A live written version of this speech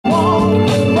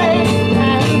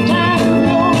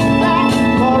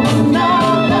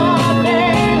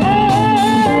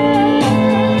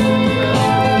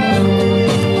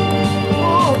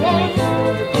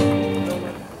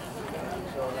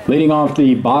Leading off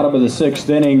the bottom of the 6th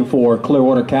inning for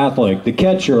Clearwater Catholic, the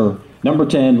catcher, number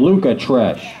 10, Luca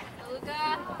Tresh.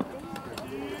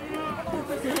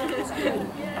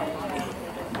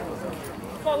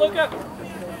 Come on, Luca.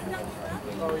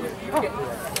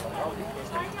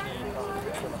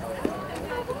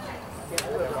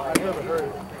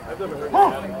 I've never heard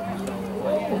that.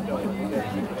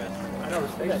 I know.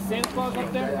 They got Santa Claus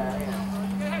up there?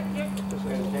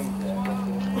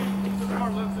 Come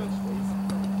on, Lucas.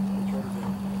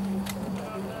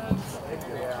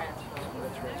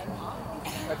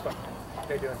 That's what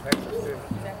they do in Texas, too.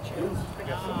 They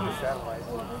got some new satellites.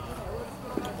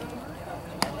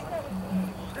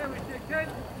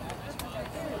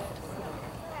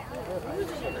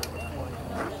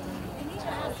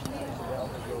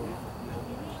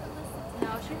 No,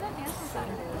 she's at dance on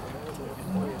Saturday.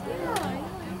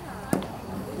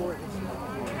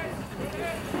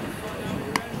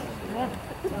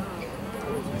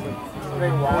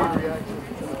 Big wild reaction.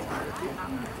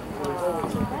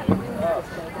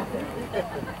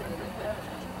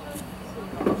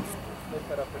 They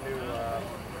set up a new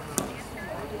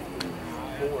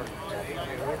board.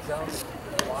 It sounds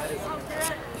wide as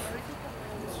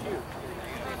it's huge.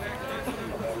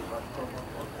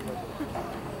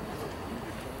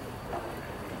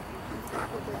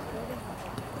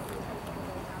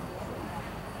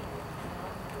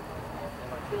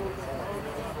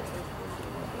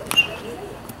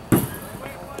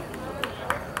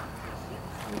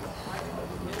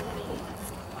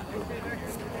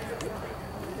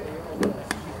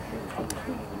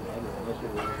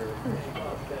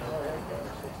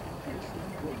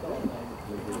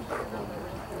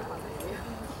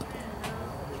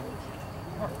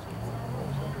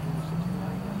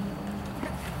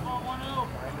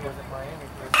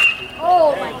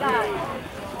 Oh my God.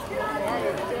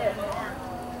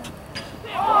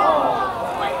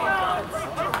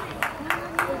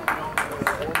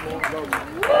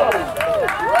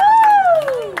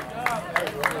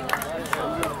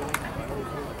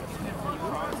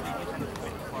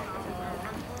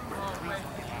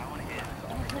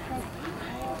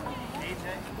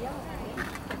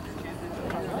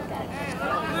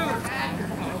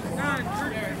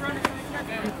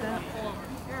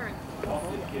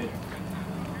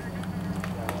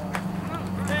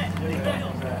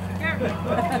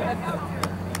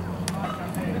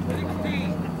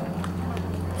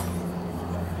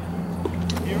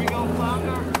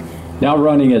 Now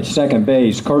running at second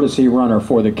base, courtesy runner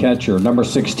for the catcher, number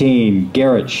 16,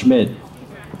 Garrett Schmidt.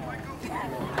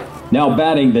 Now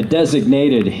batting the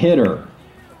designated hitter,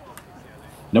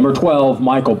 number 12,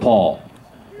 Michael Paul.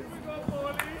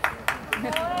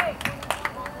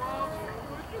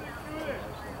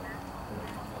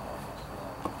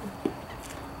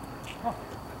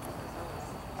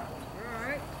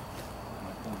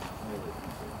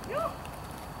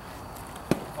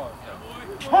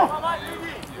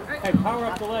 Hey, power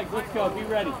up the legs. Let's go. Be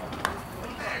ready. Come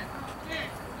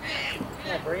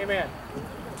on, bring him in.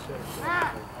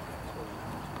 I've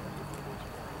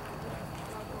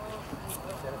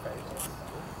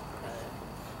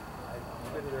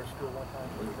been to their school one time.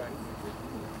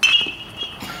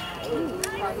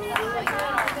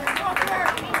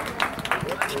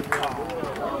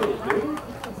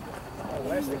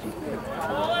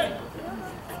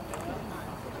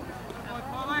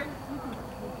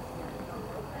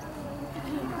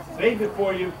 Save it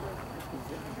for you.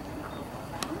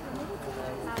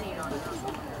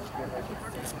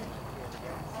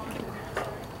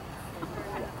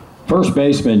 First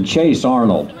baseman, Chase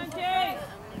Arnold.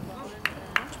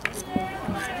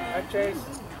 Hi, Chase.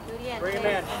 Bring him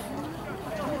in.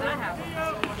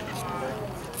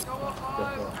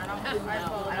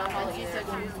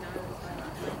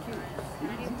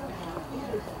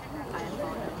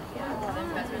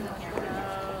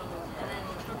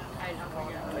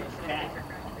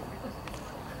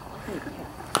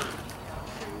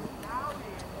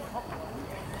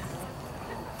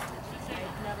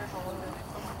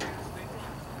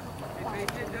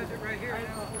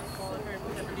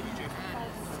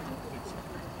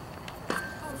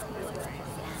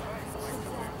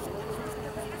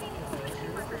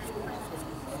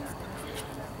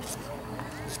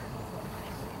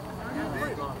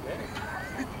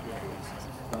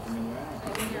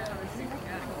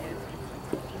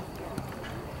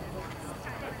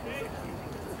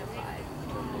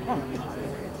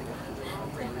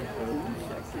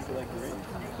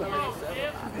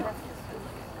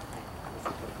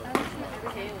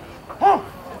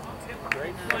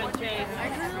 Great.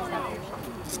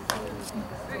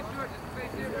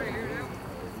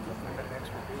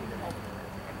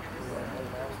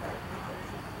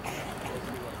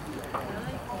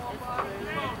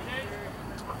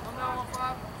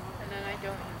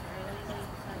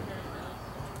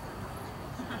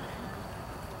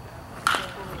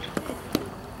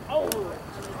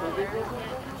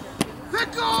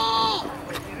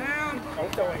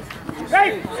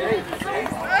 Hey!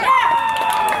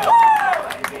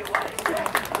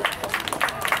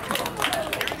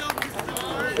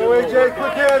 Go AJ,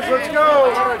 quick hands, let's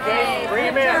go! Bring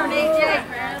him in.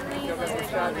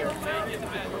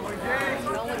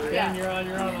 Dan, you're on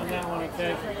your own on that one,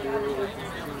 okay?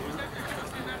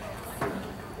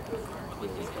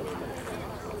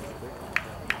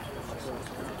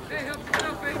 Hey, help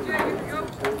yourself, AJ. Here we go.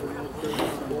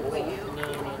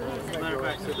 As a matter of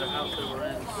fact, the house that we're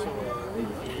in sold,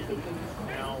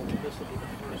 now this will be the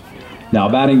first year. Now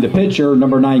batting the pitcher,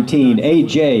 number 19,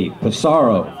 AJ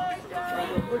Pissarro.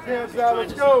 Quick hands now,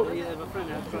 let's go! They have a friend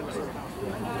that's trying to sell a house.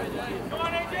 Come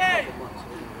on, AJ!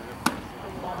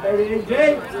 Baby AJ,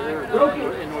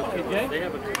 In North Carolina, they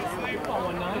have a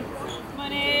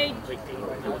Money.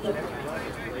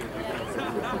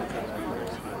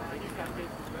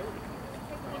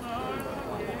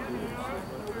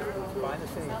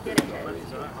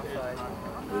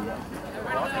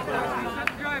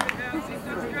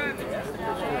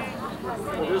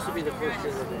 Well, this will be the first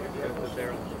year that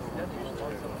they're on the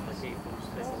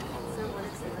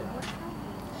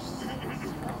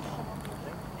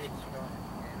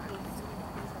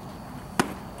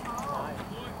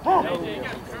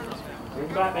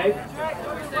Bring back, Nate.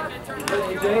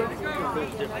 AJ.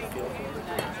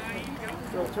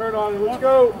 So turn on and let's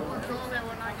go!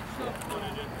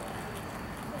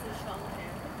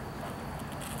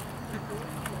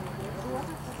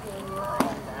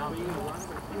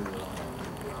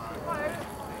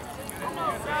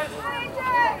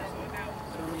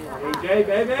 AJ,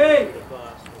 baby!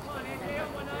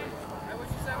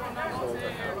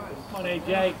 Come on,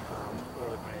 AJ.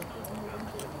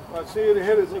 Let's see you the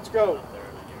hitters, let's go!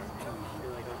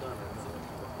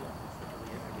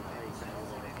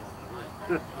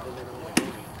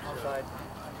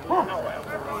 Come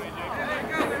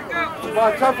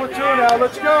on, tough with two now,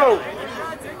 let's go!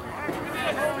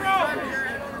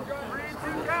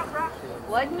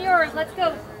 Wasn't yours. Let's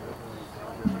go.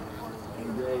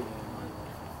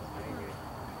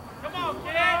 Come on,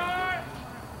 kid!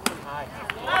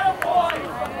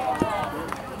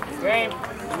 Game.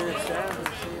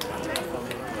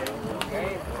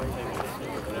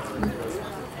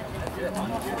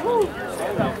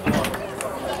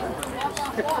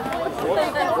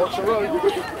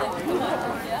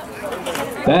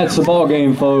 That's the ball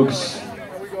game, folks.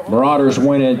 Marauders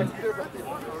win it.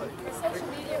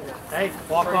 Hey,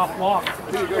 walk off walk.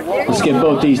 Let's give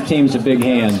both these teams a big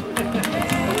hand.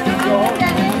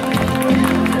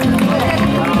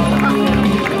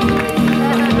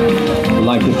 I'd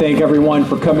like to thank everyone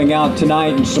for coming out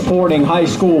tonight and supporting high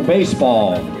school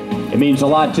baseball. It means a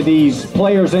lot to these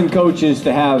players and coaches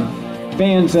to have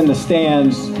fans in the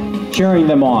stands cheering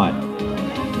them on.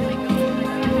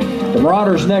 The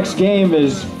Marauders' next game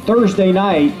is Thursday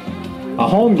night, a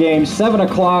home game, 7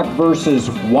 o'clock versus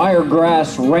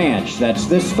Wiregrass Ranch. That's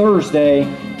this Thursday,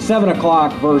 7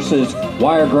 o'clock versus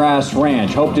Wiregrass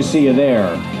Ranch. Hope to see you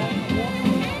there.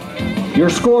 Your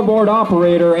scoreboard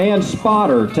operator and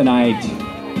spotter tonight,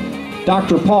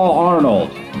 Dr. Paul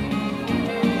Arnold.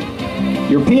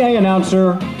 Your PA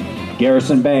announcer,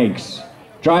 Garrison Banks.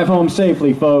 Drive home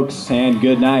safely, folks, and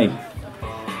good night.